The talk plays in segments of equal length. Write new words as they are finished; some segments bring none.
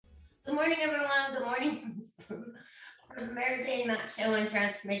Good morning, everyone. Good morning from the Mary Jane Mack Show and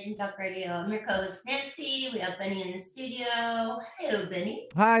Transformation Talk Radio. I'm your co-host, Nancy. We have Benny in the studio. Hello, Benny.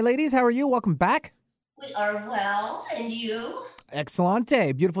 Hi, ladies. How are you? Welcome back. We are well, and you? Excellent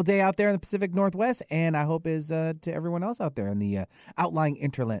day. Beautiful day out there in the Pacific Northwest, and I hope is to everyone else out there in the outlying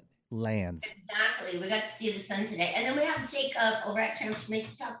interland lands. Exactly. We got to see the sun today. And then we have Jacob over at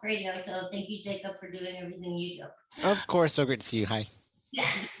Transformation Talk Radio. So thank you, Jacob, for doing everything you do. Of course. So great to see you. Hi. Yeah,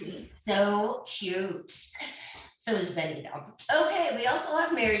 he's so cute. So is Benny, though. Okay, we also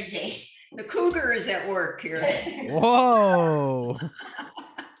have Mary Jane. The cougar is at work here. Whoa. For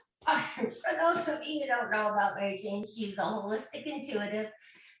those of you who don't know about Mary Jane, she's a holistic intuitive.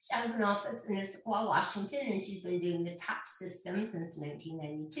 She has an office in Issaquah, Washington, and she's been doing the TOP system since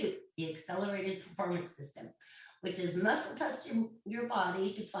 1992, the Accelerated Performance System, which is muscle test your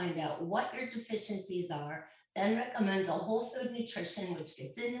body to find out what your deficiencies are, then recommends a whole food nutrition, which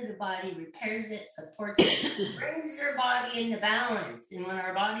gets into the body, repairs it, supports it, brings your body into balance. And when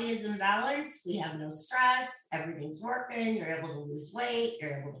our body is in balance, we have no stress, everything's working, you're able to lose weight,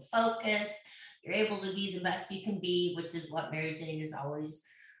 you're able to focus, you're able to be the best you can be, which is what Mary Jane is always,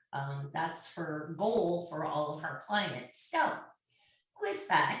 that's her goal for all of her clients. So with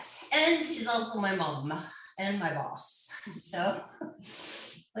that, and she's also my mom and my boss. So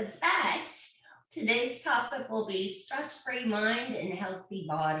with that, today's topic will be stress-free mind and healthy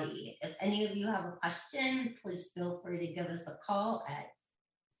body. If any of you have a question, please feel free to give us a call at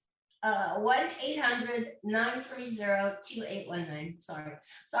 1-800-930-2819.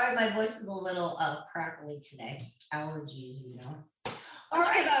 Sorry, my voice is a little crackly today. Allergies, you know. All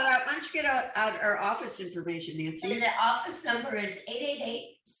right. Why don't you get out our office information, Nancy? The office number is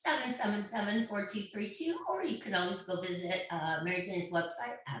 888-777-4232, or you can always go visit Mary Jane's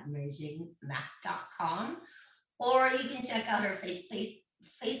website at maryjanemack.com, or you can check out her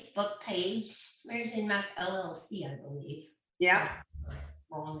Facebook page. It's Mary Jane Mack LLC, I believe. Yeah.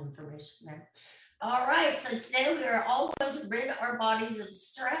 Wrong information there. All right, so today we are all going to rid our bodies of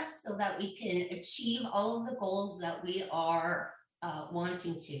stress so that we can achieve all of the goals that we are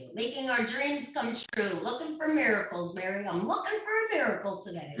wanting to, making our dreams come true, looking for miracles, Mary. I'm looking for a miracle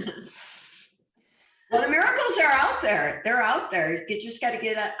today. Well, the miracles are out there. They're out there. You just got to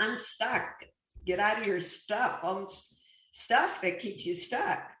get unstuck, get out of your stuff, stuff that keeps you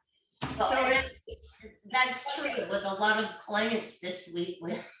stuck. Well, so that's true with a lot of clients this week.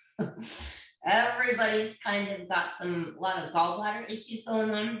 Everybody's kind of got a lot of gallbladder issues going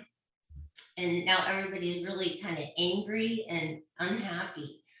on. And now everybody is really kind of angry and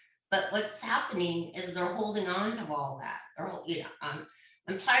unhappy. But what's happening is they're holding on to all that.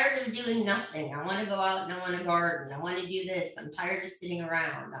 I'm tired of doing nothing. I want to go out and I want to garden. I want to do this. I'm tired of sitting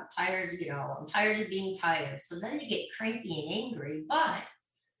around. I'm tired of being tired. So then they get cranky and angry. But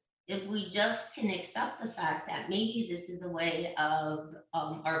if we just can accept the fact that maybe this is a way of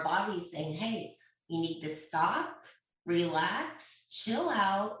our body saying, hey, you need to stop, relax, chill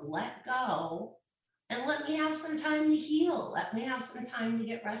out, let go, and let me have some time to heal. Let me have some time to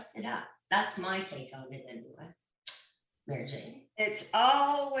get rested up. That's my take on it anyway. Mary Jane. It's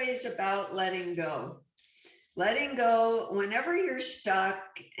always about letting go. Letting go whenever you're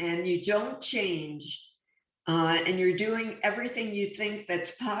stuck and you don't change and you're doing everything you think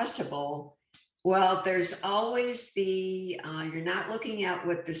that's possible. Well, there's always you're not looking at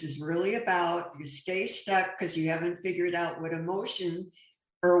what this is really about. You stay stuck because you haven't figured out what emotion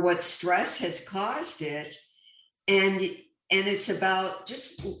or what stress has caused it. And it's about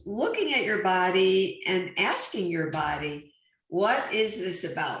just looking at your body and asking your body, what is this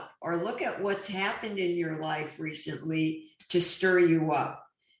about? Or look at what's happened in your life recently to stir you up.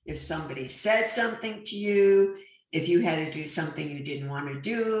 If somebody said something to you, if you had to do something you didn't want to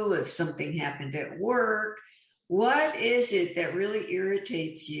do, if something happened at work, what is it that really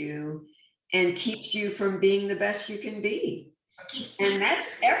irritates you and keeps you from being the best you can be? And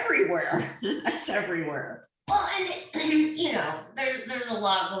that's everywhere. That's everywhere. Well, and there's a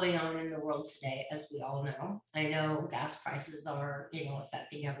lot going on in the world today, as we all know. I know gas prices are,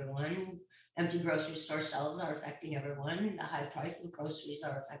 affecting everyone. Empty grocery store shelves are affecting everyone. The high price of groceries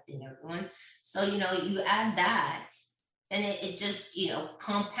are affecting everyone. So, you add that and it just,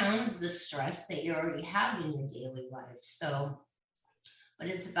 compounds the stress that you already have in your daily life. So, but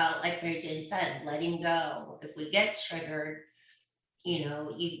it's about, like Mary Jane said, letting go. If we get triggered,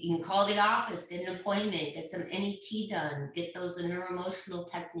 you can call the office, get an appointment, get some NET done, get those neuroemotional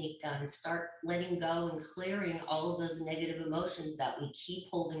technique done, start letting go and clearing all of those negative emotions that we keep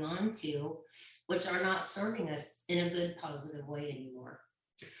holding on to, which are not serving us in a good, positive way anymore.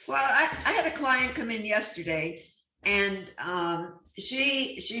 Well, I had a client come in yesterday and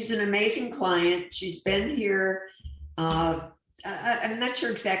she's an amazing client. She's been here. I'm not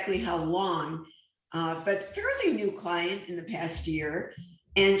sure exactly how long, but fairly new client in the past year.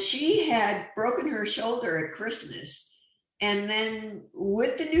 And she had broken her shoulder at Christmas. And then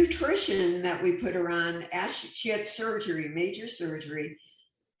with the nutrition that we put her on, she had surgery, major surgery.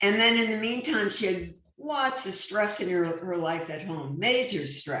 And then in the meantime, she had lots of stress in her life at home, major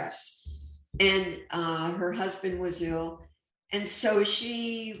stress. And her husband was ill. And so when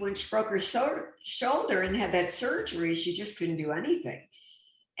she broke her shoulder and had that surgery, she just couldn't do anything.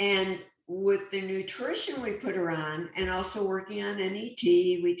 And with the nutrition we put her on, and also working on NET,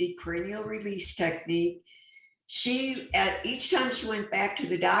 we did cranial release technique. Each time she went back to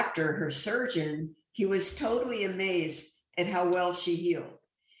the doctor, her surgeon, he was totally amazed at how well she healed.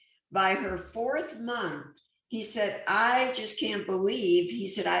 By her 4th month, he said, I just can't believe, he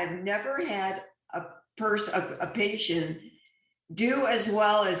said, I've never had a patient do as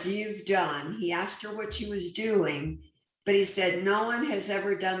well as you've done. He asked her what she was doing, but he said, no one has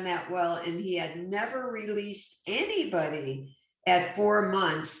ever done that well. And he had never released anybody at 4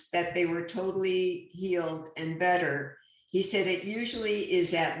 months that they were totally healed and better. He said, it usually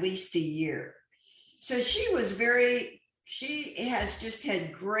is at least a year. So she has just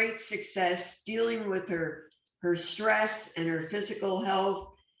had great success dealing with her stress and her physical health.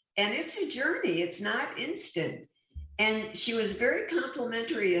 And it's a journey. It's not instant. And she was very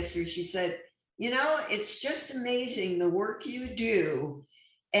complimentary yesterday. She said, it's just amazing the work you do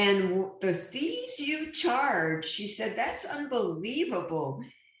and the fees you charge. She said, that's unbelievable.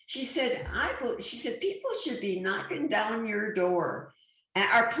 She said, people should be knocking down your door and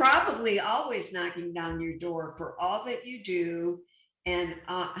are probably always knocking down your door for all that you do and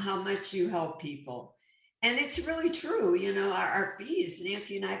how much you help people. And it's really true. Our fees,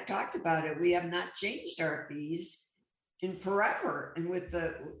 Nancy and I have talked about it. We have not changed our fees in forever. And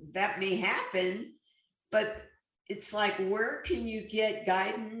that may happen, but it's like, where can you get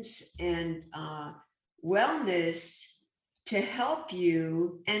guidance and wellness to help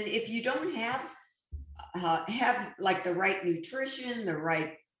you? And if you don't have like the right nutrition, the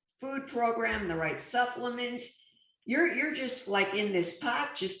right food program, the right supplements, you're just like in this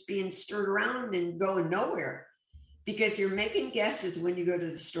pot, just being stirred around and going nowhere, because you're making guesses when you go to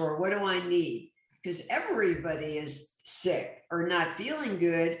the store. What do I need? Because everybody is sick or not feeling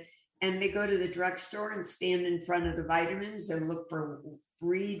good, and they go to the drugstore and stand in front of the vitamins and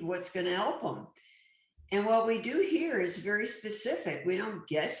read what's going to help them. And what we do here is very specific. We don't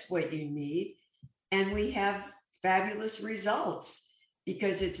guess what you need, and we have fabulous results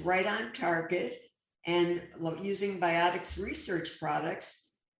because it's right on target. And using Biotics Research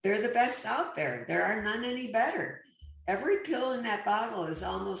products, they're the best out there. There are none any better. Every pill in that bottle is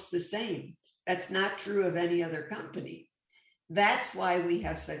almost the same. That's not true of any other company. That's why we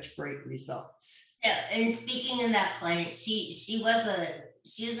have such great results. Yeah, and speaking of that client, she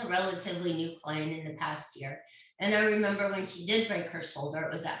is a relatively new client in the past year. And I remember when she did break her shoulder,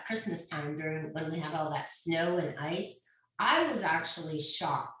 it was at Christmas time when we had all that snow and ice. I was actually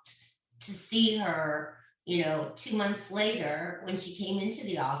shocked to see her, 2 months later when she came into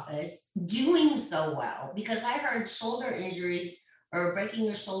the office doing so well, because I heard shoulder injuries or breaking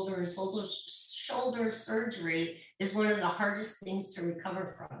your shoulder and shoulder surgery is one of the hardest things to recover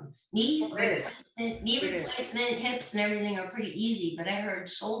from. Knee replacement, hips and everything are pretty easy, but I heard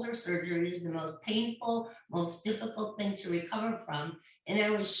shoulder surgery is the most painful, most difficult thing to recover from. And I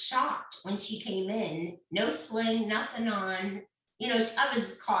was shocked when she came in, no sling, nothing on. I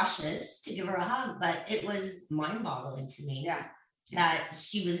was cautious to give her a hug, but it was mind-boggling to me that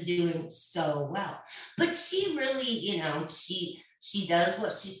she was doing so well. But she really, she does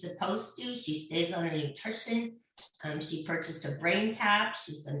what she's supposed to. She stays on her nutrition. She purchased a brain tap.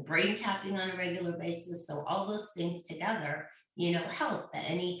 She's been brain tapping on a regular basis. So all those things together, help. The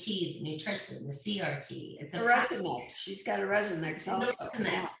NET, the nutrition, the CRT. It's a Resonix. She's got a Resonix also.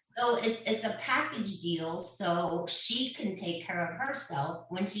 So it's a package deal. So she can take care of herself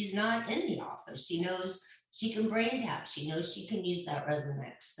when she's not in the office. She knows she can brain tap. She knows she can use that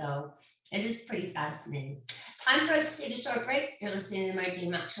Resonix. So it is pretty fascinating. Time for us to take a short break. You're listening to Mary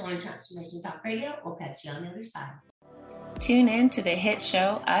Jane Mack Show on Transformation Talk Radio. We'll catch you on the other side. Tune in to the hit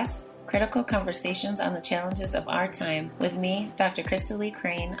show, Us, critical conversations on the challenges of our time with me, Dr. Krista Lee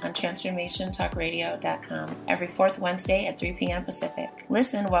Crane, on TransformationTalkRadio.com every fourth Wednesday at 3 p.m. Pacific.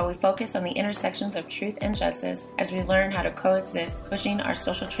 Listen while we focus on the intersections of truth and justice as we learn how to coexist, pushing our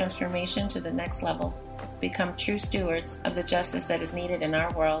social transformation to the next level. Become true stewards of the justice that is needed in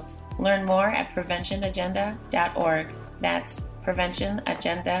our world. Learn more at preventionagenda.org. That's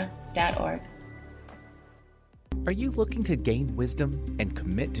preventionagenda.org. Are you looking to gain wisdom and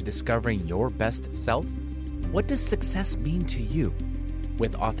commit to discovering your best self? What does success mean to you?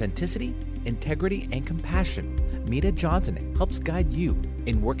 With authenticity, integrity, and compassion, Mita Johnson helps guide you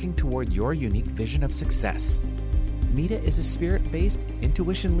in working toward your unique vision of success. Mita is a spirit-based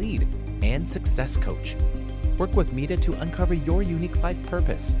intuition lead and success coach. Work with Mita to uncover your unique life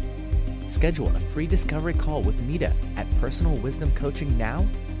purpose. Schedule a free discovery call with Mita at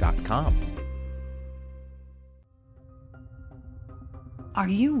personalwisdomcoachingnow.com. Are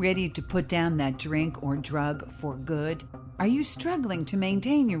you ready to put down that drink or drug for good? Are you struggling to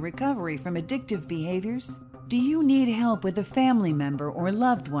maintain your recovery from addictive behaviors? Do you need help with a family member or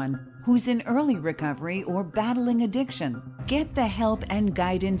loved one who's in early recovery or battling addiction? Get the help and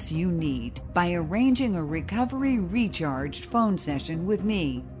guidance you need by arranging a Recovery Recharged phone session with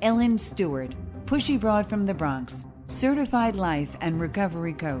me, Ellen Stewart, Pushy Broad from the Bronx, certified life and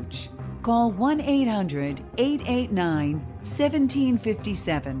recovery coach. Call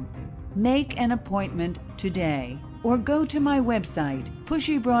 1-800-889-1757. Make an appointment today or go to my website,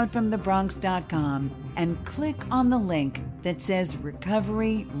 pushybroadfromthebronx.com, and click on the link that says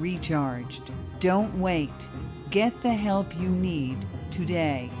Recovery Recharged. Don't wait. Get the help you need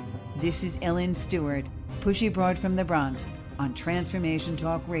today. This is Ellen Stewart, Pushy Broad from the Bronx on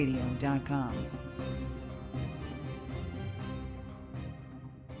TransformationTalkRadio.com.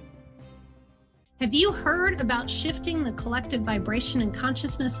 Have you heard about shifting the collective vibration and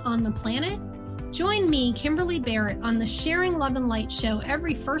consciousness on the planet? Join me, Kimberly Barrett, on the Sharing Love and Light show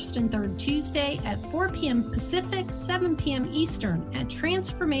every first and third Tuesday at 4 p.m. Pacific, 7 p.m. Eastern at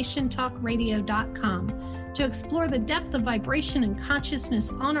TransformationTalkRadio.com to explore the depth of vibration and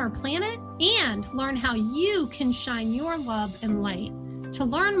consciousness on our planet and learn how you can shine your love and light. To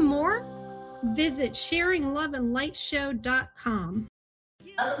learn more, visit SharingLoveAndLightShow.com.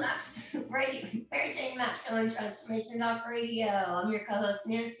 Welcome back to Mary Jane Maps Show on Transformation Talk Radio. I'm your co-host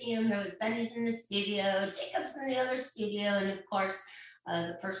Nancy. I'm here with Benny's in the studio, Jacob's in the other studio, and of course,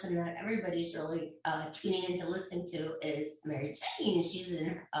 the person that everybody's really tuning in to listening to is Mary Jane. She's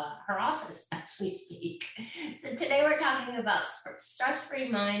in her office as we speak. So today we're talking about stress-free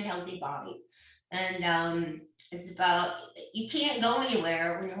mind, healthy body. And it's about, you can't go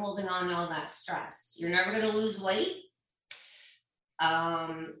anywhere when you're holding on to all that stress. You're never going to lose weight.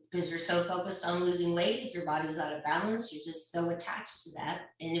 Because you're so focused on losing weight. If your body's out of balance, you're just so attached to that.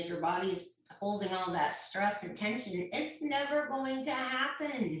 And if your body's holding all that stress and tension, it's never going to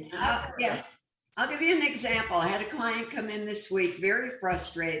happen. Yeah. I'll give you an example. I had a client come in this week, very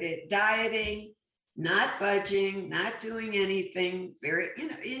frustrated, dieting, not budging, not doing anything,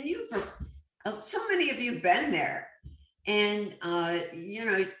 so many of you have been there and,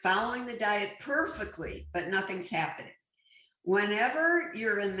 following the diet perfectly, but nothing's happening. Whenever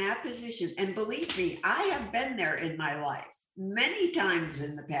you're in that position, and believe me, I have been there in my life many times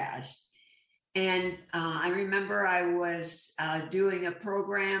in the past. And I remember I was doing a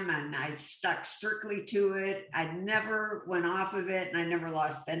program and I stuck strictly to it. I never went off of it and I never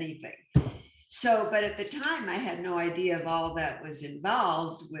lost anything. So, but at the time I had no idea of all that was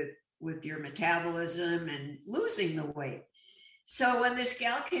involved with your metabolism and losing the weight. So when this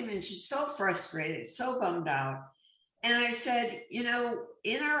gal came in, she's so frustrated, so bummed out. And I said, in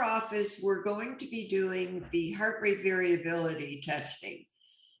our office, we're going to be doing the heart rate variability testing.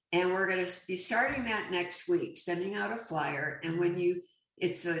 And we're going to be starting that next week, sending out a flyer. And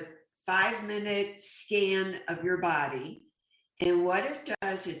it's a 5-minute scan of your body. And what it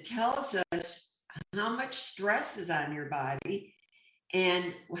does, it tells us how much stress is on your body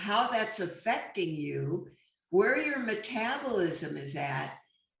and how that's affecting you, where your metabolism is at,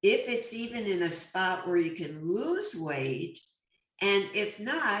 if it's even in a spot where you can lose weight. And if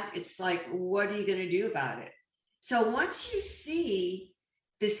not, it's like, what are you going to do about it? So once you see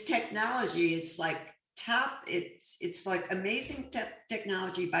this technology, it's like it's like amazing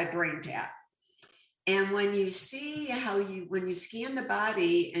technology by BrainTap. And when you see when you scan the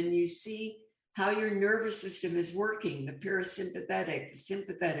body and you see how your nervous system is working, the parasympathetic, the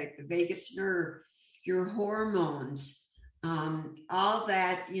sympathetic, the vagus nerve, your hormones, all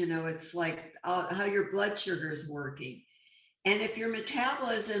that, it's like how your blood sugar is working. And if your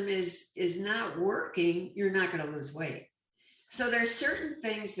metabolism is not working, you're not going to lose weight. So there's certain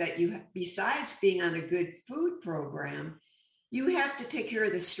things that besides being on a good food program, you have to take care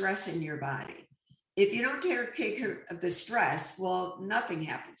of the stress in your body. If you don't take care of the stress, well, nothing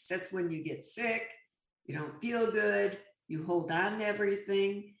happens. That's when you get sick, you don't feel good, you hold on to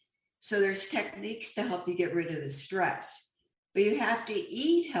everything. So there's techniques to help you get rid of the stress. But you have to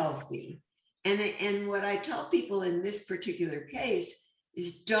eat healthy. And what I tell people in this particular case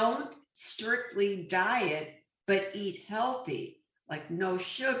is don't strictly diet but eat healthy, like no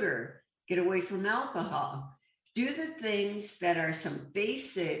sugar, get away from alcohol. Do the things that are some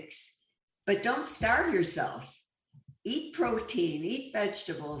basics, but don't starve yourself. Eat protein, eat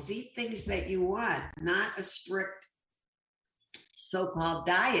vegetables, eat things that you want, not a strict so-called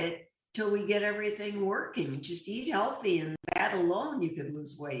diet till we get everything working. Just eat healthy, and that alone you could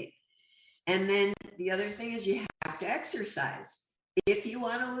lose weight. And then the other thing is you have to exercise. If you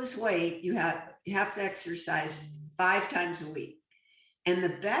want to lose weight, you have to exercise 5 times a week. And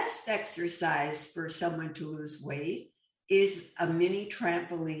the best exercise for someone to lose weight is a mini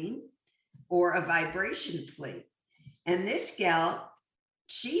trampoline or a vibration plate. And this gal,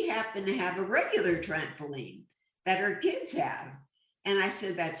 she happened to have a regular trampoline that her kids have. And I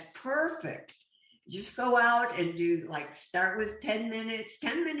said, that's perfect. Just go out and do, like, start with 10 minutes.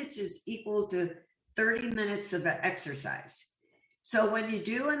 10 minutes is equal to 30 minutes of exercise. So when you're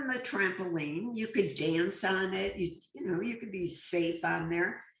doing the trampoline, you could dance on it. You know, you could be safe on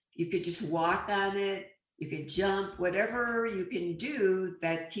there. You could just walk on it. You could jump, whatever you can do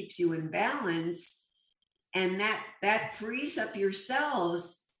that keeps you in balance. And that frees up your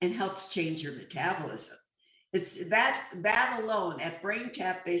cells and helps change your metabolism. It's that alone. At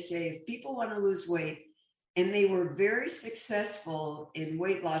BrainTap, they say if people want to lose weight, and they were very successful in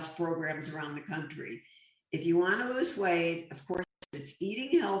weight loss programs around the country. If you want to lose weight, of course, it's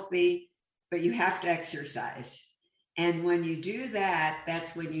eating healthy, but you have to exercise. And when you do that,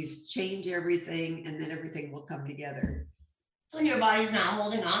 that's when you change everything, and then everything will come together. So when your body's not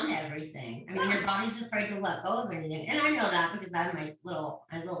holding on to everything. I mean, your body's afraid to let go of anything. And I know that because I have my little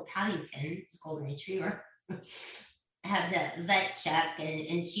Paddington, it's a golden retriever. I had a vet check,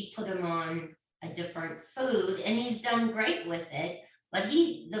 and she put him on a different food, and he's done great with it. But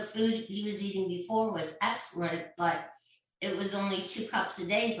the food he was eating before was excellent, but it was only 2 cups a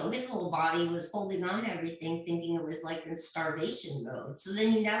day. So his little body was holding on to everything, thinking it was like in starvation mode. So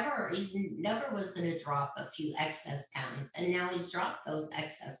then he never was going to drop a few excess pounds. And now he's dropped those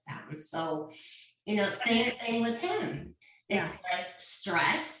excess pounds. So, you know, same thing with him. It's like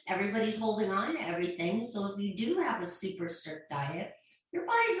stress. Everybody's holding on to everything. So if you do have a super strict diet, your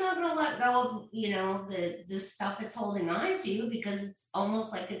body's not going to let go of, you know, the stuff it's holding on to, because it's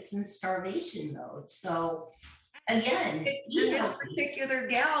almost like it's in starvation mode. So again, this particular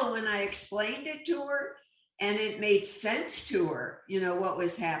gal, when I explained it to her, and it made sense to her, you know, what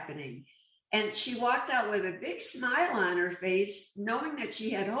was happening. And she walked out with a big smile on her face, knowing that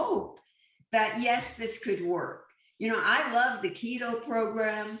she had hope that, yes, this could work. You know, I love the keto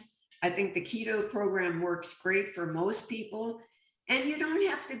program. I think the keto program works great for most people. And you don't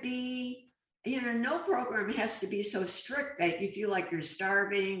have to be, you know, no program has to be so strict that you feel like you're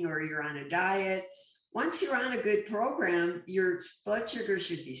starving or you're on a diet. Once you're on a good program, your blood sugar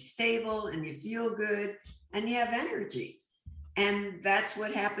should be stable and you feel good and you have energy. And that's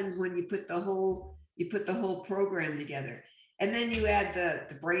what happens when you put the whole program together. And then you add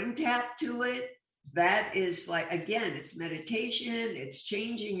the BrainTap to it. That is like, again, it's meditation, it's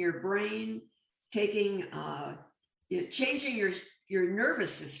changing your brain, changing your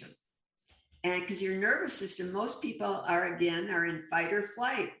nervous system. And because your nervous system, most people are in fight or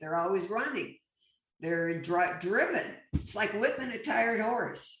flight. They're always running. They're driven. It's like whipping a tired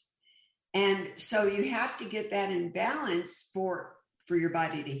horse. And so you have to get that in balance for your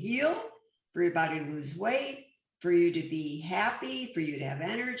body to heal, for your body to lose weight, for you to be happy, for you to have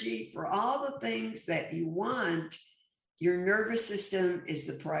energy, for all the things that you want. Your nervous system is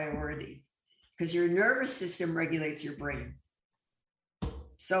the priority, because your nervous system regulates your brain.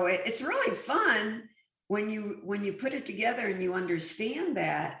 So it's really fun when you put it together and you understand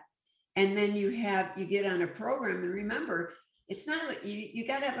that, and then you get on a program. And remember, it's not like you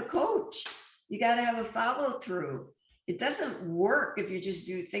got to have a coach. You got to have a follow through. It doesn't work if you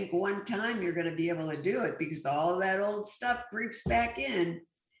just think one time you're going to be able to do it, because all that old stuff creeps back in.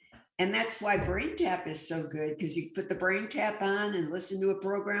 And that's why BrainTap is so good, because you put the BrainTap on and listen to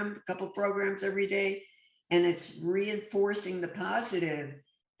a couple programs every day, and it's reinforcing the positive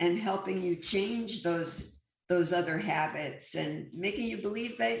and helping you change those other habits and making you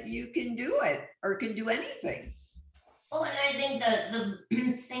believe that you can do it or can do anything. Well, and I think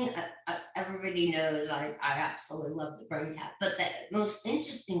the thing everybody knows, I absolutely love the BrainTap, but the most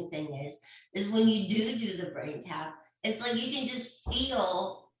interesting thing is when you do the BrainTap, it's like you can just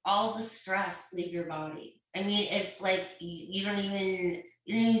feel all the stress leave your body. I mean, it's like you don't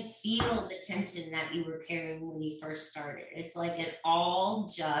even feel the tension that you were carrying when you first started. It's like it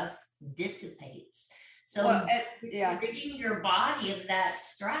all just dissipates. So ridding your body of that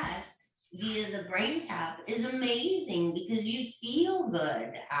stress via the BrainTap is amazing, because you feel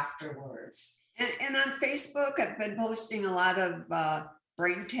good afterwards. And on Facebook, I've been posting a lot of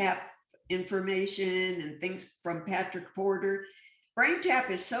brain tap information and things from Patrick Porter. Brain tap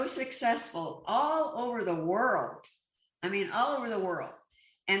is so successful all over the world. I mean, all over the world.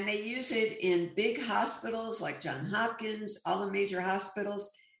 And they use it in big hospitals like Johns Hopkins, all the major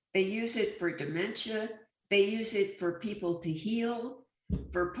hospitals. They use it for dementia. They use it for people to heal,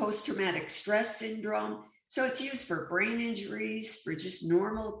 for post-traumatic stress syndrome. So it's used for brain injuries, for just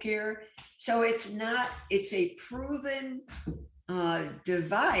normal care. So it's a proven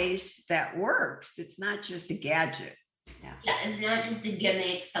device that works. It's not just a gadget. Yeah, it's not just a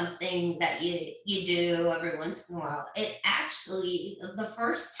gimmick, something that you do every once in a while. It actually, the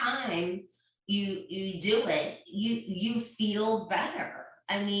first time you do it, you feel better.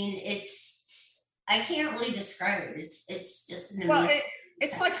 I mean, I can't really describe it. It's just an amazing.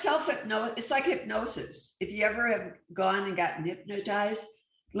 It's like self-hypnosis. It's like hypnosis. If you ever have gone and gotten hypnotized,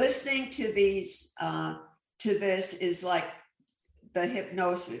 listening to this is like the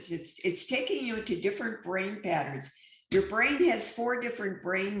hypnosis. It's taking you into different brain patterns. Your brain has 4 different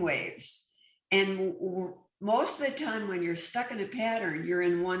brain waves. And most of the time when you're stuck in a pattern, you're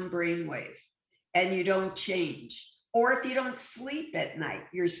in one brain wave and you don't change. Or if you don't sleep at night,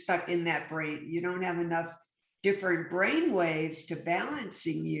 you're stuck in that brain. You don't have enough different brain waves to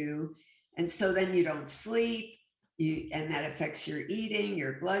balancing you. And so then you don't sleep, and that affects your eating,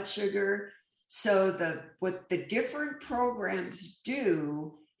 your blood sugar. So what the different programs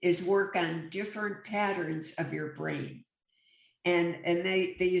do is work on different patterns of your brain. And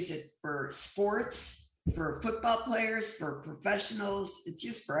they use it for sports, for football players, for professionals. It's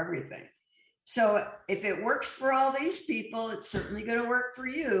used for everything. So if it works for all these people, it's certainly going to work for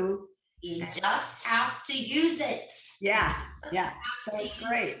you. You just have to use it. Yeah. So it's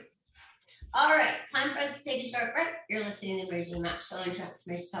great. All right, time for us to take a short break. You're listening to the Emerging Map Show on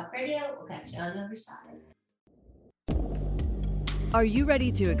Transformation Talk Radio. We'll catch you on the other side. Are you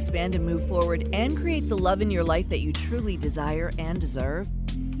ready to expand and move forward and create the love in your life that you truly desire and deserve?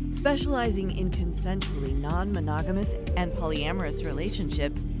 Specializing in consensually non-monogamous and polyamorous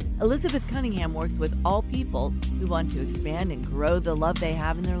relationships, Elizabeth Cunningham works with all people who want to expand and grow the love they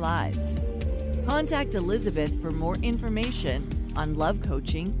have in their lives. Contact Elizabeth for more information on love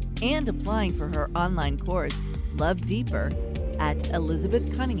coaching and applying for her online course, Love Deeper, at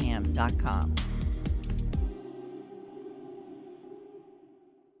elizabethcunningham.com.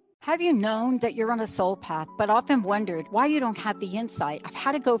 Have you known that you're on a soul path, but often wondered why you don't have the insight of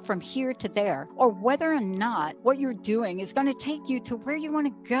how to go from here to there, or whether or not what you're doing is going to take you to where you want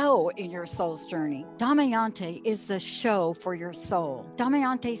to go in your soul's journey? Damayanti is the show for your soul.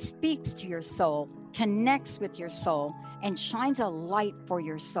 Damayanti speaks to your soul, connects with your soul, and shines a light for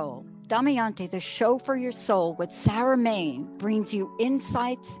your soul. Damayanti, the show for your soul with Sarah Main, brings you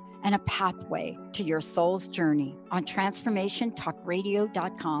insights and a pathway to your soul's journey on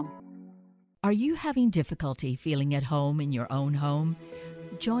TransformationTalkRadio.com. Are you having difficulty feeling at home in your own home?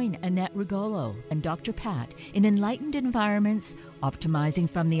 Join Annette Rigolo and Dr. Pat in Enlightened Environments, Optimizing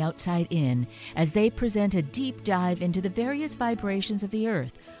from the Outside In, as they present a deep dive into the various vibrations of the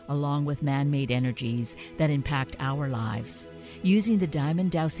earth, along with man-made energies that impact our lives. Using the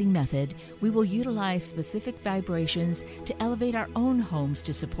diamond dowsing method, we will utilize specific vibrations to elevate our own homes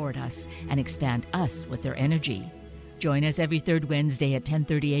to support us and expand us with their energy. Join us every third Wednesday at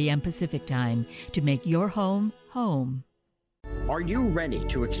 10:30 a.m. Pacific Time to make your home home. Are you ready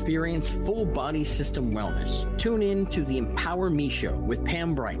to experience full body system wellness? Tune in to the Empower Me Show with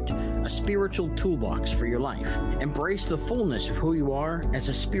Pam Bright, a spiritual toolbox for your life. Embrace the fullness of who you are as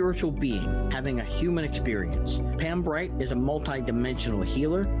a spiritual being having a human experience. Pam Bright is a multi-dimensional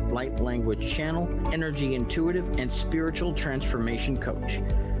healer, light language channel, energy intuitive, and spiritual transformation coach.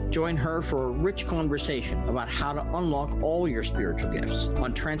 Join her for a rich conversation about how to unlock all your spiritual gifts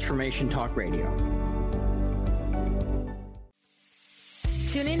on Transformation Talk Radio.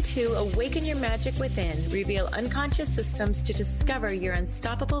 Tune in to Awaken Your Magic Within, reveal unconscious systems to discover your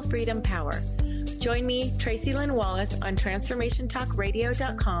unstoppable freedom power. Join me, Tracy Lynn Wallace, on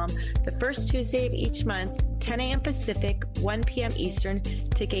TransformationTalkRadio.com the first Tuesday of each month, 10 a.m. Pacific, 1 p.m. Eastern,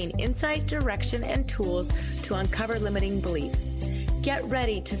 to gain insight, direction, and tools to uncover limiting beliefs. Get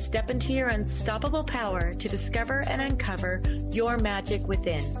ready to step into your unstoppable power to discover and uncover your magic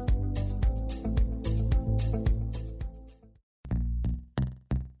within.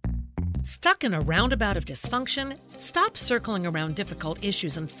 Stuck in a roundabout of dysfunction? Stop circling around difficult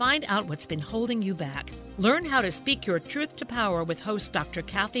issues and find out what's been holding you back. Learn how to speak your truth to power with host Dr.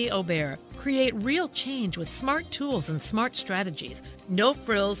 Kathy Obear. Create real change with smart tools and smart strategies. No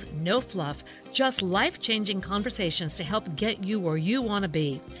frills, no fluff, just life-changing conversations to help get you where you want to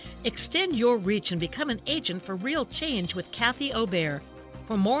be. Extend your reach and become an agent for real change with Kathy Obear.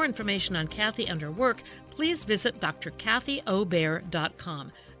 For more information on Kathy and her work, please visit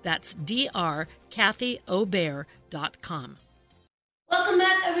drkathyobear.com. That's drkathyobear.com. Welcome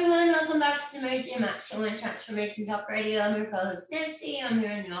back, everyone. Welcome back to the Mary Jane Mack Show on Transformation Talk Radio. I'm your co-host, Nancy. I'm here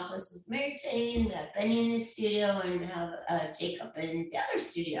in the office with Mary Jane, got Benny in the studio, and have Jacob in the other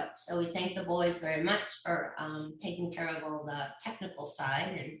studio. So we thank the boys very much for taking care of all the technical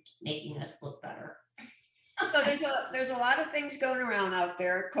side and making us look better. So there's a lot of things going around out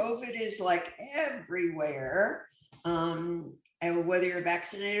there. COVID is like everywhere. And whether you're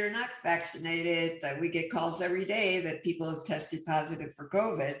vaccinated or not vaccinated, that we get calls every day that people have tested positive for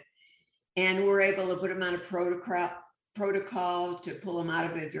COVID. And we're able to put them on a protocol to pull them out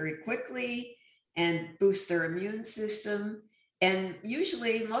of it very quickly and boost their immune system. And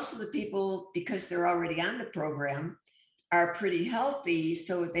usually most of the people, because they're already on the program, are pretty healthy,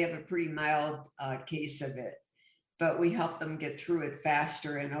 so they have a pretty mild case of it. But we help them get through it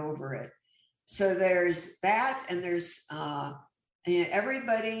faster and over it. So there's that, and there's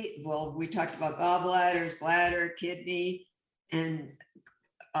everybody, well, we talked about gallbladders, bladder, kidney, and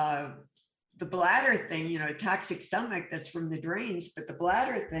the bladder thing, toxic stomach, that's from the drains, but the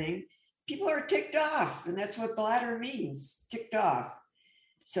bladder thing, people are ticked off, and that's what bladder means, ticked off.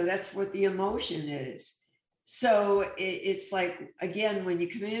 So that's what the emotion is. So it's like, again, when you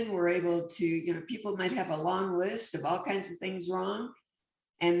come in, we're able to, people might have a long list of all kinds of things wrong.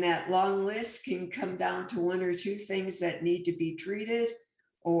 And that long list can come down to one or two things that need to be treated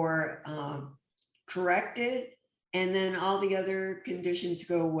or corrected. And then all the other conditions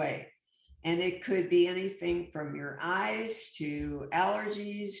go away. And it could be anything from your eyes to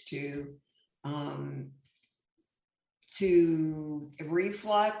allergies to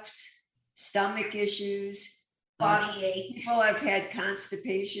reflux, stomach issues, body aches. People have had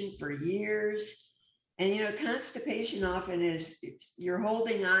constipation for years. And, constipation often is you're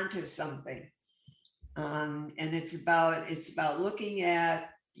holding on to something. And it's about looking at,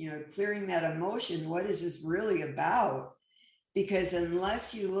 clearing that emotion. What is this really about? Because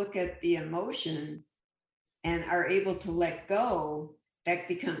unless you look at the emotion and are able to let go,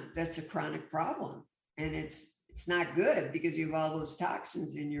 that's a chronic problem. And it's not good because you have all those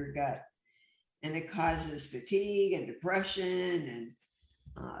toxins in your gut, and it causes fatigue and depression,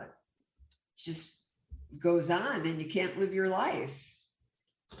 and just goes on, and you can't live your life.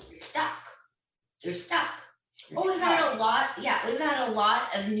 You're stuck. Well, we've had a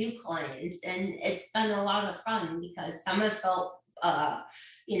lot of new clients, and it's been a lot of fun because some have felt,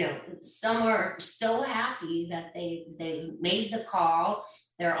 some are so happy that they made the call,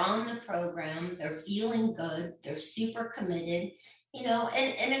 they're on the program, they're feeling good, they're super committed,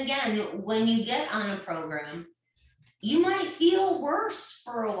 and again, when you get on a program, you might feel worse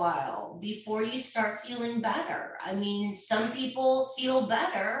for a while before you start feeling better. I mean, some people feel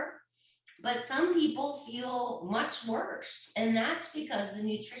better, but some people feel much worse. And that's because the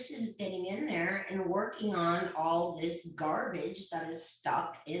nutrition is getting in there and working on all this garbage that is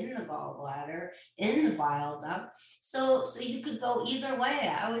stuck in the gallbladder, in the bile duct. So you could go either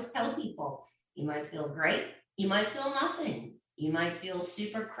way. I always tell people, you might feel great, you might feel nothing, you might feel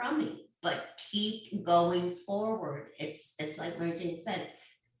super crummy, but keep going forward. It's like Mary Jane said,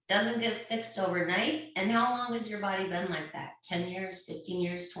 doesn't get fixed overnight. And how long has your body been like that? 10 years, 15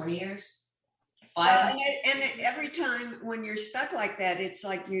 years, 20 years? 5 years? And every time when you're stuck like that, it's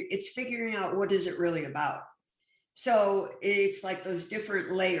like it's figuring out what is it really about. So it's like those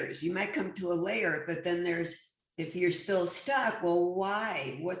different layers. You might come to a layer, but then if you're still stuck, well,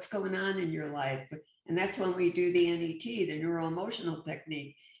 why? What's going on in your life? And that's when we do the NET, the neuro-emotional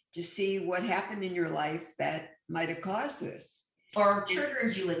technique, to see what happened in your life that might have caused this. Or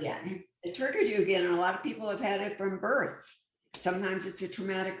triggered you again. It triggered you again. And a lot of people have had it from birth. Sometimes it's a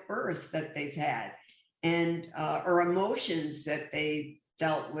traumatic birth that they've had, and or emotions that they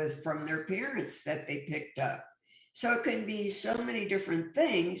dealt with from their parents that they picked up. So it can be so many different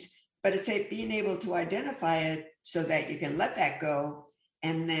things, but it's being able to identify it so that you can let that go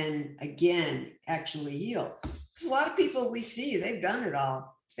and then again actually heal. Because a lot of people we see, they've done it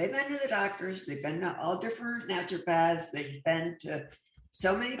all. They've been to the doctors, they've been to all different naturopaths, they've been to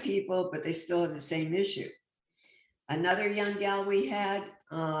so many people, but they still have the same issue. Another young gal we had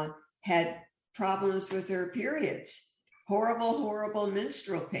problems with her periods, horrible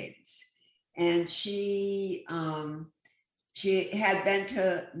menstrual pains. And she had been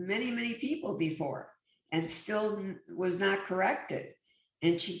to many, many people before and still was not corrected.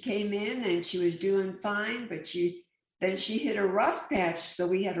 And she came in and she was doing fine, but then she hit a rough patch. So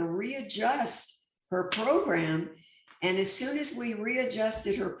we had to readjust her program. And as soon as we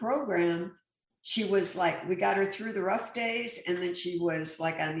readjusted her program, she was like, we got her through the rough days. And then she was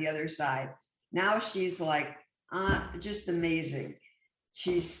like on the other side. Now she's like, just amazing.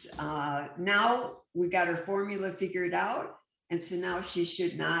 She's now we got her formula figured out. And so now she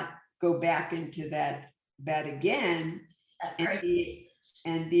should not go back into that again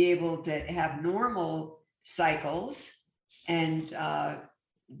and be able to have normal cycles and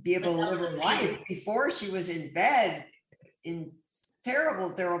be able to live her life. Before, she was in bed in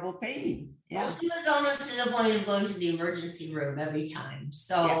terrible pain. Yeah. Well, she was almost to the point of going to the emergency room every time.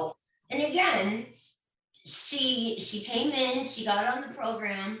 So, and again, she came in, she got on the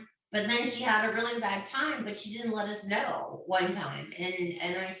program, but then she had a really bad time, but she didn't let us know one time.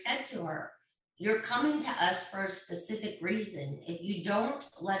 And I said to her, you're coming to us for a specific reason. If you don't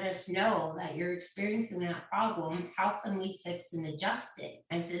let us know that you're experiencing that problem, how can we fix and adjust it?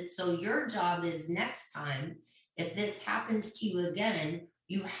 I said, so your job is next time, if this happens to you again,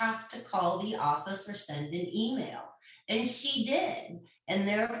 you have to call the office or send an email. And she did. And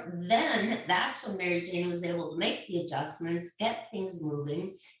then that's when Mary Jane was able to make the adjustments, get things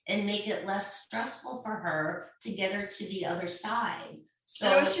moving, and make it less stressful for her to get her to the other side. So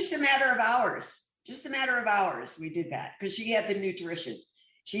it was just a matter of hours. Just a matter of hours we did that because she had the nutrition.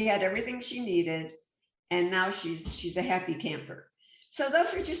 She had everything she needed. And now she's a happy camper. So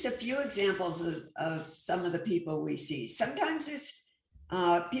those are just a few examples of some of the people we see. Sometimes it's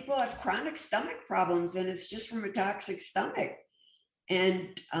people have chronic stomach problems and it's just from a toxic stomach.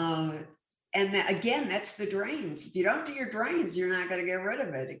 And again, that's the drains. If you don't do your drains, you're not going to get rid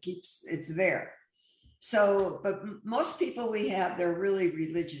of it. It's there. So, but most people we have, they're really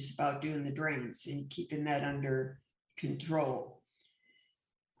religious about doing the drains and keeping that under control.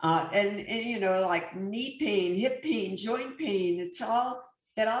 And you know, like knee pain, hip pain, joint pain,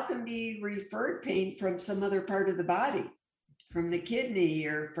 that all can be referred pain from some other part of the body, from the kidney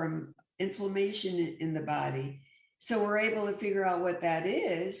or from inflammation in the body. So we're able to figure out what that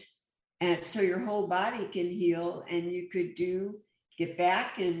is. And so your whole body can heal and you could get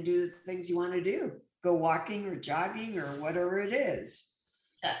back and do the things you want to do. Go walking or jogging or whatever it is.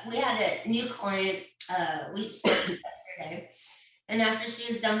 We had a new client we spoke to yesterday. And after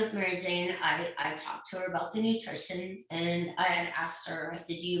she was done with Mary Jane, I talked to her about the nutrition and I had asked her, I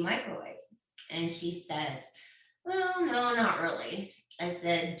said, do you microwave? And she said, well, no, not really. I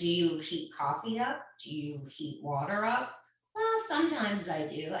said, do you heat coffee up? Do you heat water up? Well, sometimes I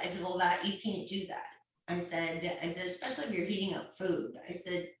do. I said, well, you can't do that. I said, especially if you're heating up food. I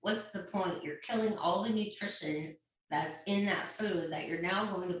said, what's the point? You're killing all the nutrition that's in that food that you're now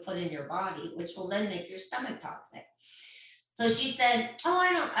going to put in your body, which will then make your stomach toxic. So she said, oh,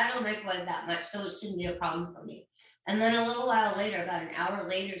 I don't microwave that much, so it shouldn't be a problem for me. And then a little while later, about an hour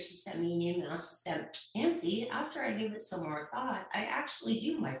later, she sent me an email. She said, Nancy, after I give it some more thought, I actually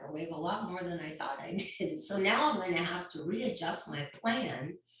do microwave a lot more than I thought I did. So now I'm going to have to readjust my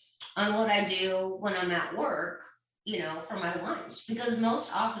plan on what I do when I'm at work, you know, for my lunch, because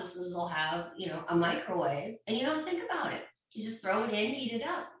most offices will have, you know, a microwave and you don't think about it. You just throw it in, heat it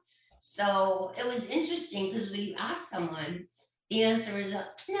up. So it was interesting because when you ask someone, the answer is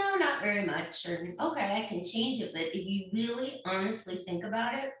no, not very much. Or okay, I can change it. But if you really honestly think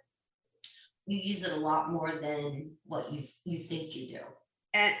about it, you use it a lot more than what you think you do.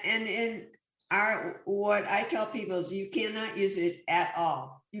 And in what I tell people is you cannot use it at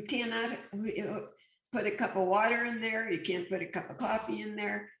all. You cannot put a cup of water in there. You can't put a cup of coffee in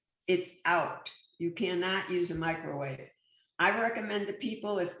there. It's out. You cannot use a microwave. I recommend to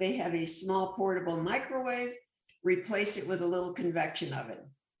people, if they have a small portable microwave, replace it with a little convection oven.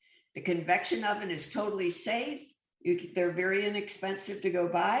 The convection oven is totally safe. They're very inexpensive to go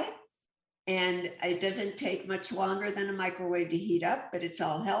buy. And it doesn't take much longer than a microwave to heat up, but it's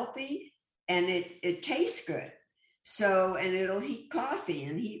all healthy and it tastes good. So, and it'll heat coffee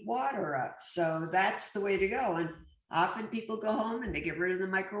and heat water up. So that's the way to go. And often people go home and they get rid of the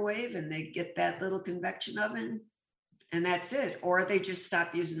microwave and they get that little convection oven and that's it. Or they just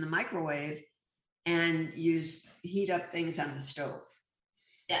stop using the microwave and heat up things on the stove.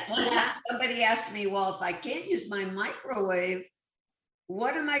 Yeah. Somebody asked me, well, if I can't use my microwave,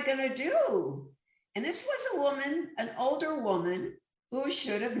 what am I going to do? And this was a woman, an older woman who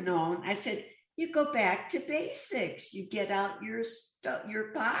should have known. I said, you go back to basics. You get out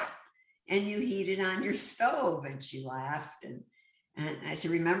your pot and you heat it on your stove. And she laughed. And I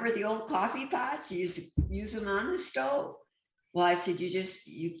said, remember the old coffee pots? You used to use them on the stove. Well, I said, you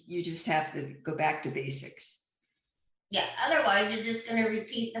just have to go back to basics. Yeah, otherwise you're just going to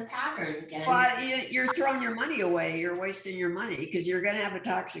repeat the pattern again. Well, you're throwing your money away. You're wasting your money because you're going to have a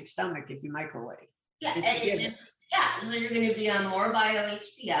toxic stomach if you microwave. Yeah, so you're going to be on more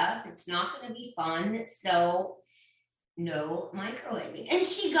bio-HPF. It's not going to be fun. So no microwaving. And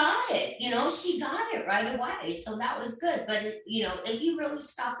she got it, she got it right away. So that was good. But, if you really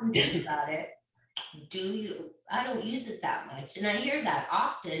stop and think about it, I don't use it that much. And I hear that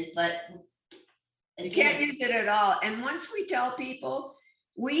often, but you can't use it at all. And once we tell people,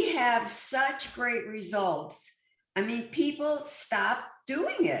 we have such great results. I mean, people stop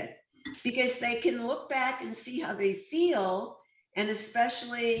doing it because they can look back and see how they feel. And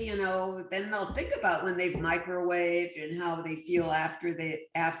especially, then they'll think about when they've microwaved and how they feel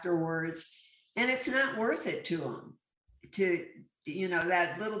afterwards. And it's not worth it to them to,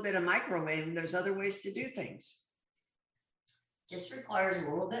 that little bit of microwaving. There's other ways to do things. Just requires a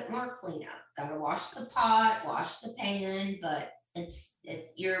little bit more cleanup. Got to wash the pot, wash the pan, but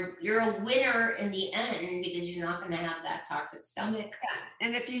you're a winner in the end because you're not going to have that toxic stomach. Yeah.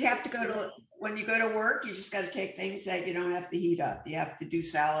 And if you have to when you go to work, you just got to take things that you don't have to heat up. You have to do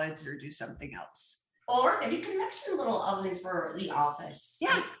salads or do something else. Or you can make a little oven for the office.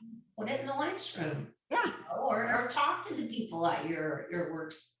 Yeah. Put it in the lunchroom. Yeah. Or talk to the people at your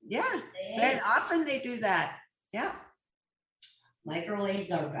works. Yeah. And often they do that. Yeah.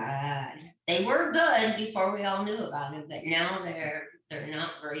 Microwaves are bad. They were good before we all knew about it, but now they're not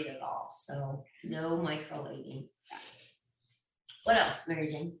great at all. So no microwaving. What else, Mary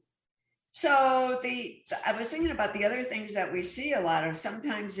Jane? So I was thinking about the other things that we see a lot of.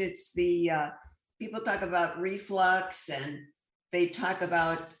 Sometimes it's people talk about reflux, and they talk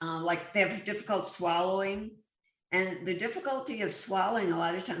about like they have difficult swallowing. And the difficulty of swallowing, a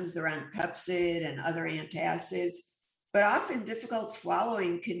lot of times they're on Pepcid and other antacids. But often difficult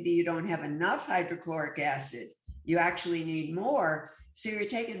swallowing can be you don't have enough hydrochloric acid. You actually need more. So you're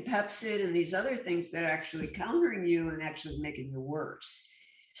taking Pepcid and these other things that are actually countering you and actually making you worse.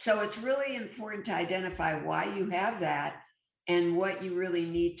 So it's really important to identify why you have that and what you really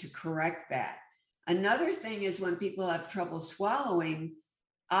need to correct that. Another thing is when people have trouble swallowing,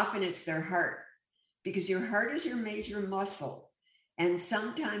 often it's their heart, because your heart is your major muscle. And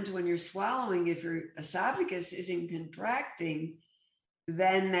sometimes when you're swallowing, if your esophagus isn't contracting,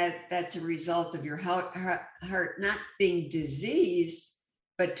 then that's a result of your heart not being diseased,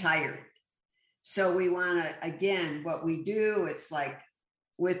 but tired. So we want to, again, what we do, it's like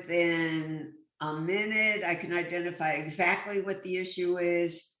within a minute, I can identify exactly what the issue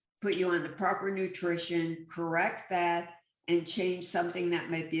is, put you on the proper nutrition, correct that, and change something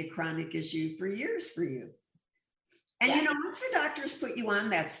that might be a chronic issue for years for you. And once the doctors put you on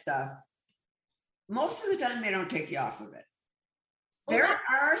that stuff, most of the time they don't take you off of it. There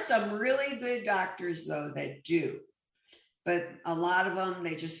are some really good doctors, though, that do. But a lot of them,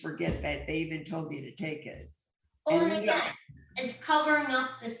 they just forget that they even told you to take it. Well, and again, it's covering up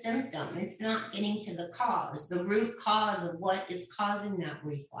the symptom. It's not getting to the cause, the root cause of what is causing that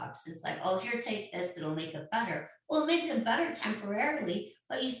reflux. It's like, oh, here, take this, it'll make it better. Well, it makes it better temporarily,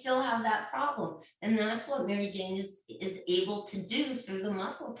 but you still have that problem. And that's what Mary Jane is able to do through the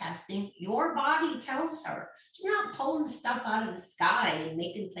muscle testing. Your body tells her. She's not pulling stuff out of the sky and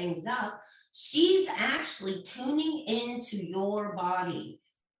making things up. She's actually tuning into your body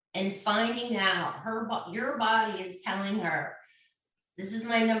and finding out your body is telling her, this is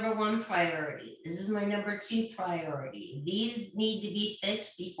my number one priority. This is my number two priority. These need to be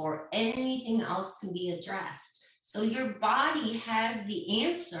fixed before anything else can be addressed. So your body has the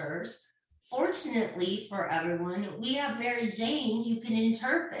answers. Fortunately for everyone, we have Mary Jane who can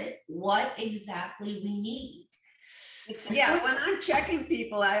interpret what exactly we need. When I'm checking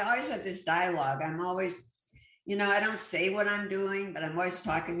people, I always have this dialogue. I'm always, I don't say what I'm doing, but I'm always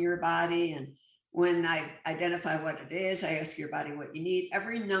talking to your body. And when I identify what it is, I ask your body what you need.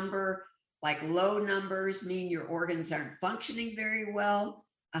 Every number, like low numbers, mean your organs aren't functioning very well.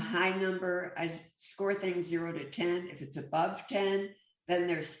 A high number, I score things 0 to 10. If it's above 10, then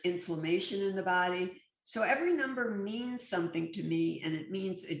there's inflammation in the body. So every number means something to me, and it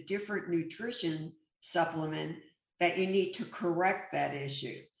means a different nutrition supplement that you need to correct that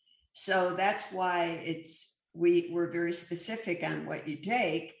issue. So that's why we're very specific on what you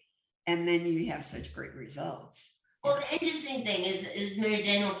take, and then you have such great results. Well, the interesting thing is Mary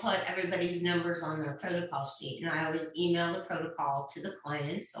Jane will put everybody's numbers on their protocol sheet, and I always email the protocol to the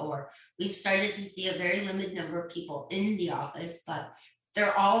clients, or we've started to see a very limited number of people in the office, but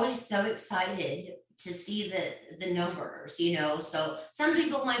they're always so excited to see the numbers, so some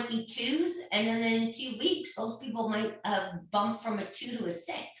people might be 2s, and then in 2 weeks, those people might bump from a 2 to a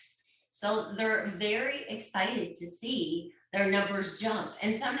 6. So they're very excited to see their numbers jump.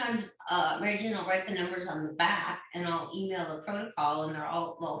 And sometimes Mary Jane will write the numbers on the back, and I'll email the protocol, and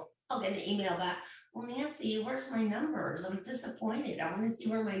I'll get an email back. Well, Nancy, where's my numbers? I'm disappointed. I want to see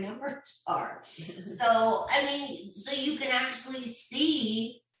where my numbers are. So you can actually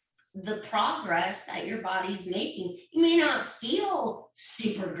see the progress that your body's making. You may not feel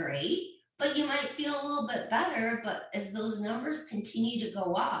super great, but you might feel a little bit better. But as those numbers continue to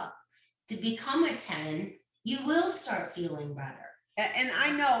go up to become a 10, you will start feeling better. And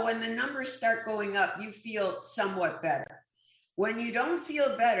I know when the numbers start going up, you feel somewhat better. When you don't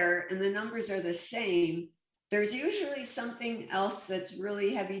feel better and the numbers are the same, there's usually something else that's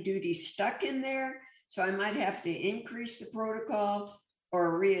really heavy duty stuck in there. So I might have to increase the protocol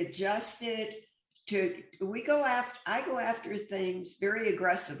or readjust it. I go after things very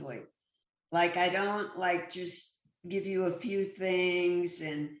aggressively. Like, I don't just give you a few things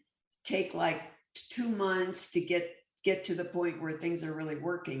and take 2 months to get to the point where things are really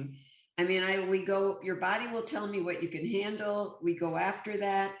working. Your body will tell me what you can handle. We go after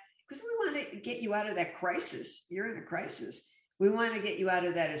that because we want to get you out of that crisis. You're in a crisis. We want to get you out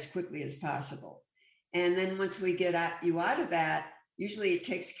of that as quickly as possible. And then once we get you out of that, usually it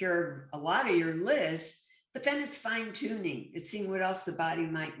takes care of a lot of your list, but then it's fine tuning. It's seeing what else the body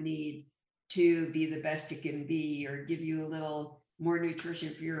might need to be the best it can be, or give you a little more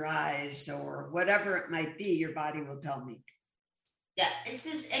nutrition for your eyes, or whatever it might be, your body will tell me. Yeah, it's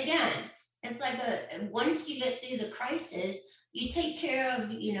just, again, it's like once you get through the crisis, you take care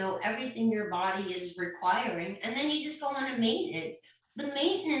of, everything your body is requiring, and then you just go on a maintenance. The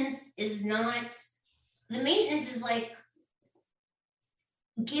maintenance is like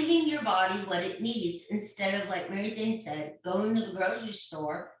giving your body what it needs, instead of, like Mary Jane said, going to the grocery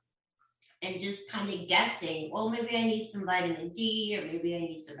store and just kind of guessing, well, maybe I need some vitamin D, or maybe I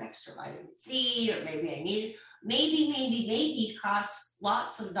need some extra vitamin C, or maybe I need, maybe costs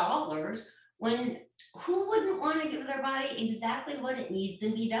lots of dollars, when who wouldn't want to give their body exactly what it needs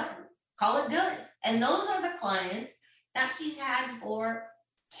and be done? Call it good. And those are the clients that she's had for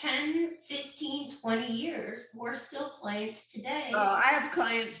 10, 15, 20 years who are still clients today. Oh, I have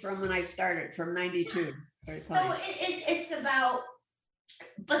clients from when I started, from 92. So it's about,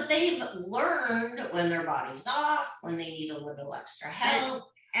 but they've learned when their body's off, when they need a little extra help.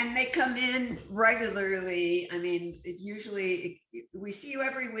 And they come in regularly. Usually we see you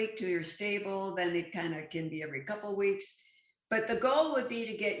every week till you're stable. Then it kind of can be every couple of weeks. But the goal would be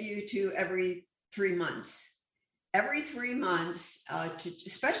to get you to every 3 months. Every 3 months,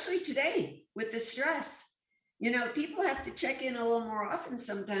 especially today with the stress. People have to check in a little more often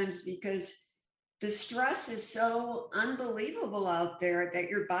sometimes, because the stress is so unbelievable out there that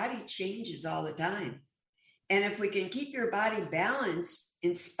your body changes all the time. And if we can keep your body balanced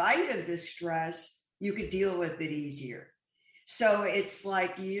in spite of the stress, you could deal with it easier. So it's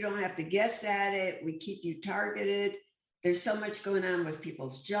like, you don't have to guess at it. We keep you targeted. There's so much going on with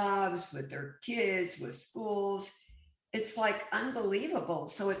people's jobs, with their kids, with schools. It's like unbelievable.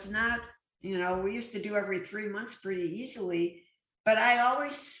 So it's not, we used to do every 3 months pretty easily, but I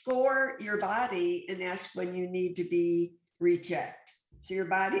always score your body and ask when you need to be rechecked. So your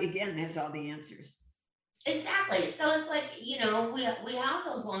body, again, has all the answers. Exactly. So it's like, we have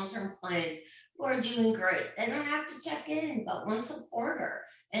those long-term clients who are doing great. They don't have to check in but once a quarter,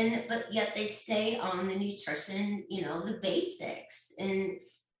 but yet they stay on the nutrition, the basics. And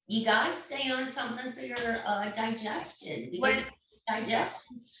you gotta stay on something for your digestion, because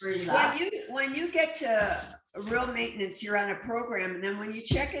digestion screws up. When you get to real maintenance, you're on a program, and then when you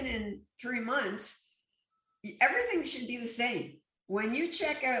check in 3 months, everything should be the same. When you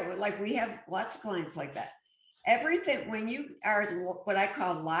check out, like we have lots of clients like that, everything, when you are what I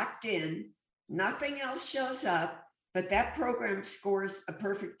call locked in, nothing else shows up, but that program scores a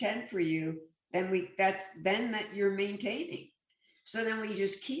perfect 10 for you, then that you're maintaining. So then we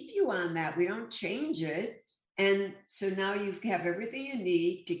just keep you on that. We don't change it. And so now you have everything you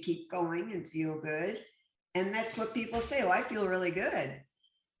need to keep going and feel good. And that's what people say. Oh, I feel really good.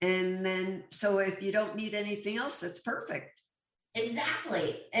 And then, so if you don't need anything else, that's perfect.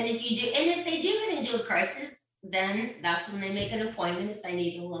 Exactly. And if they do get into a crisis, then that's when they make an appointment if they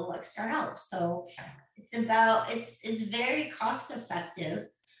need a little extra help. So it's very cost effective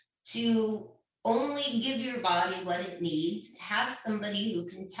to only give your body what it needs, have somebody who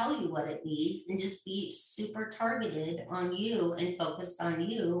can tell you what it needs, and just be super targeted on you and focused on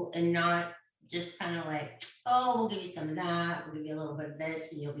you, and not just kind of like, oh, we'll give you some of that, we'll give you a little bit of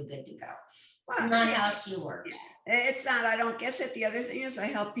this, and you'll be good to go. It's Well, not how she works. It's not, I don't guess it. The other thing is I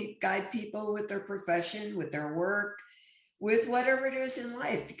help guide people with their profession, with their work, with whatever it is in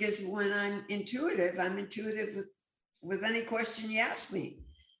life. Because when I'm intuitive with any question you ask me.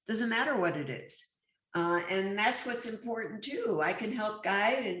 Doesn't matter what it is. And that's what's important too. I can help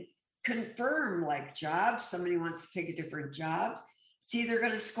guide and confirm like jobs. Somebody wants to take a different job. It's either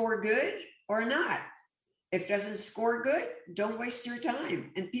going to score good or not. If it doesn't score good, don't waste your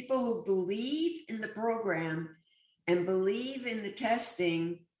time. And people who believe in the program and believe in the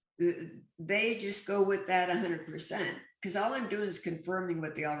testing, they just go with that 100%. Because all I'm doing is confirming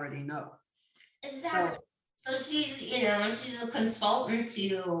what they already know. Exactly. So she's, she's a consultant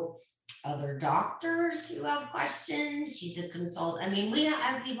to other doctors who have questions. She's a consultant. I mean, we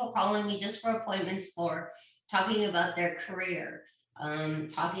have people calling me just for appointments for talking about their career,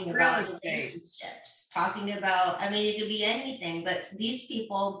 talking about relationships, talking about, it could be anything, but these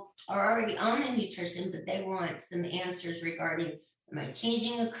people are already on the nutrition, but they want some answers regarding, am I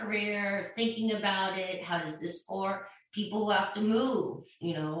changing a career, thinking about it? How does this score? People who have to move,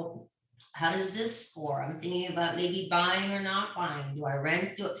 how does this score? I'm thinking about maybe buying or not buying. Do I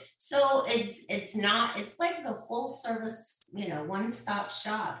rent? So it's like the full service, one-stop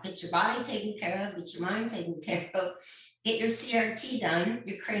shop. Get your body taken care of, get your mind taken care of, get your CRT done,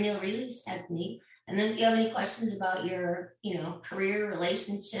 your cranial release technique. And then if you have any questions about your, career,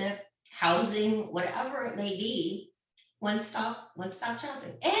 relationship, housing, whatever it may be, one-stop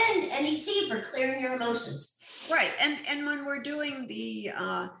shopping. And NET for clearing your emotions. Right. And when we're doing the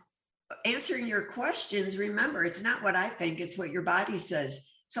answering your questions, remember, it's not what I think, it's what your body says.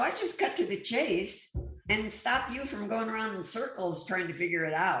 So I just cut to the chase and stop you from going around in circles trying to figure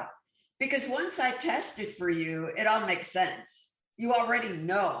it out. Because once I test it for you, it all makes sense. You already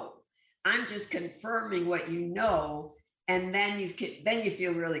know. I'm just confirming what you know, and then you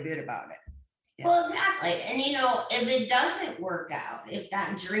feel really good about it. Yeah. Well, exactly. And, if it doesn't work out, if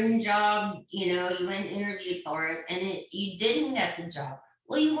that dream job, you went and interviewed for it and you didn't get the job,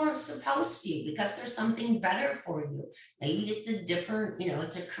 well, you weren't supposed to because there's something better for you. Maybe it's a different,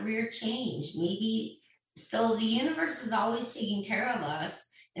 it's a career change. Maybe, so the universe is always taking care of us.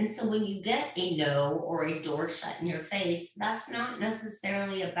 And so when you get a no or a door shut in your face, that's not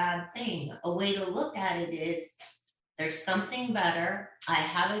necessarily a bad thing. A way to look at it is there's something better. I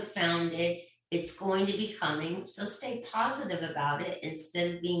haven't found it. It's going to be coming. So stay positive about it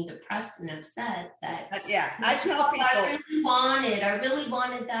instead of being depressed and upset that, I tell people, I really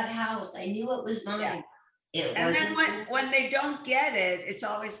wanted that house. I knew it was mine. Yeah. And then when they don't get it, it's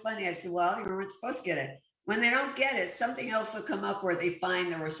always funny. I say, well, you weren't supposed to get it. When they don't get it, something else will come up where they find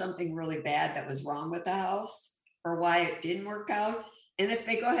there was something really bad that was wrong with the house or why it didn't work out. And if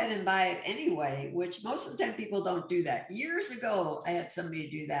they go ahead and buy it anyway, which most of the time people don't do that. Years ago, I had somebody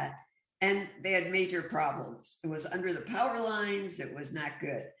do that. And they had major problems. It was under the power lines. It was not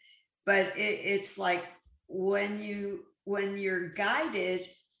good. But it's like when you're guided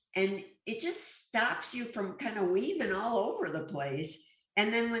and it just stops you from kind of weaving all over the place.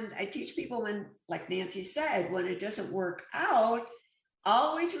 And then when I teach people, when, like Nancy said, when it doesn't work out,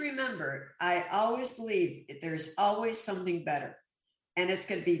 always remember, I always believe there's always something better and it's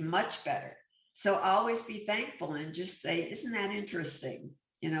going to be much better. So always be thankful and just say, isn't that interesting?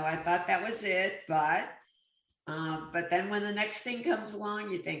 I thought that was it, but then when the next thing comes along,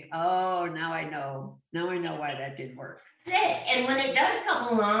 you think, oh, now I know why that didn't work. That's it. And when it does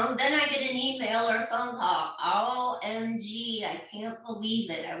come along, then I get an email or a phone call. OMG, I can't believe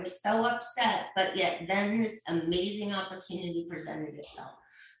it. I was so upset, but yet then this amazing opportunity presented itself.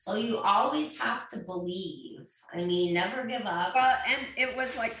 So you always have to believe. Never give up. Well, and it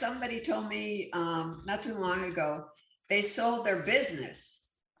was like somebody told me not too long ago, they sold their business.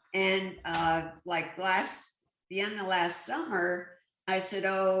 And the end of last summer, I said,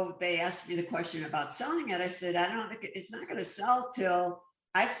 oh, they asked me the question about selling it. I said, I don't think it's not going to sell till,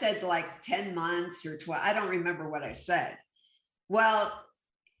 I said like 10 months or 12. I don't remember what I said. Well,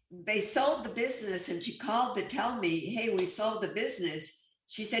 they sold the business and she called to tell me, hey, we sold the business.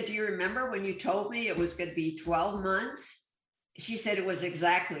 She said, do you remember when you told me it was going to be 12 months? She said it was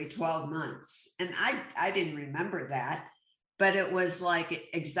exactly 12 months. And I didn't remember that. But it was like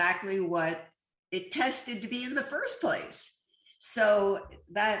exactly what it tested to be in the first place. So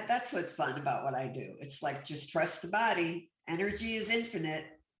that's what's fun about what I do. It's like, just trust the body. Energy is infinite.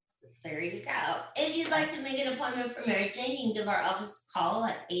 There you go. If you'd like to make an appointment for Mary Jane, you can give our office a call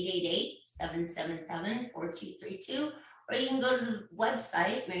at 888-777-4232, or you can go to the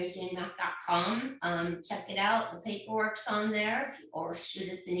website, maryjanemack.com, check it out. The paperwork's on there, or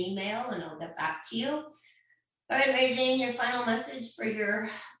shoot us an email and I'll get back to you. All right, Mary Jane, your final message for your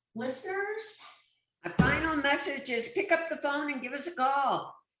listeners? My final message is pick up the phone and give us a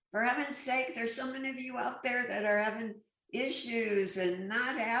call. For heaven's sake, there's so many of you out there that are having issues and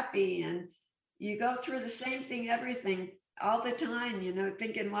not happy, and you go through the same thing, everything all the time,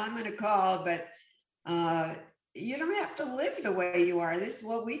 thinking, well, I'm going to call, but you don't have to live the way you are. This,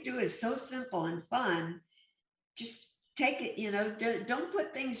 what we do is so simple and fun. Just take it, don't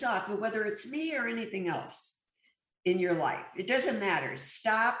put things off, whether it's me or anything else in your life. It doesn't matter.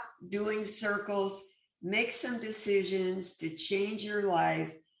 Stop doing circles, make some decisions to change your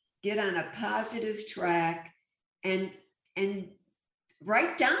life, get on a positive track, and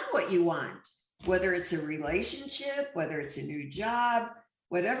write down what you want, whether it's a relationship, whether it's a new job,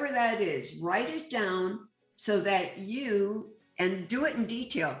 whatever that is, write it down so that and do it in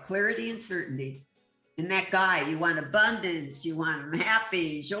detail, clarity and certainty. And that guy, you want abundance, you want him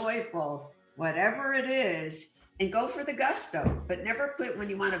happy, joyful, whatever it is, and go for the gusto, but never put, when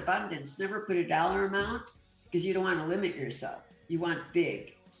you want abundance, never put a dollar amount, because you don't want to limit yourself. You want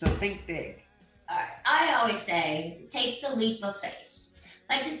big. So think big. All right. I always say, take the leap of faith.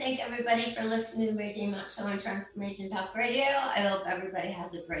 I'd like to thank everybody for listening to the Mary Jane Mack Show on Transformation Talk Radio. I hope everybody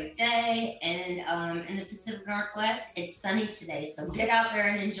has a great day. And in the Pacific Northwest, it's sunny today. So get out there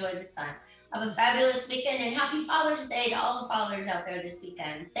and enjoy the sun. Have a fabulous weekend, and happy Father's Day to all the fathers out there this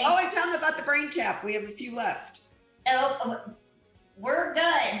weekend. Thanks. Oh, and tell them about the brain tap. We have a few left. Oh, we're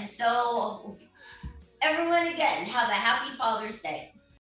good. So everyone, again, have a happy Father's Day.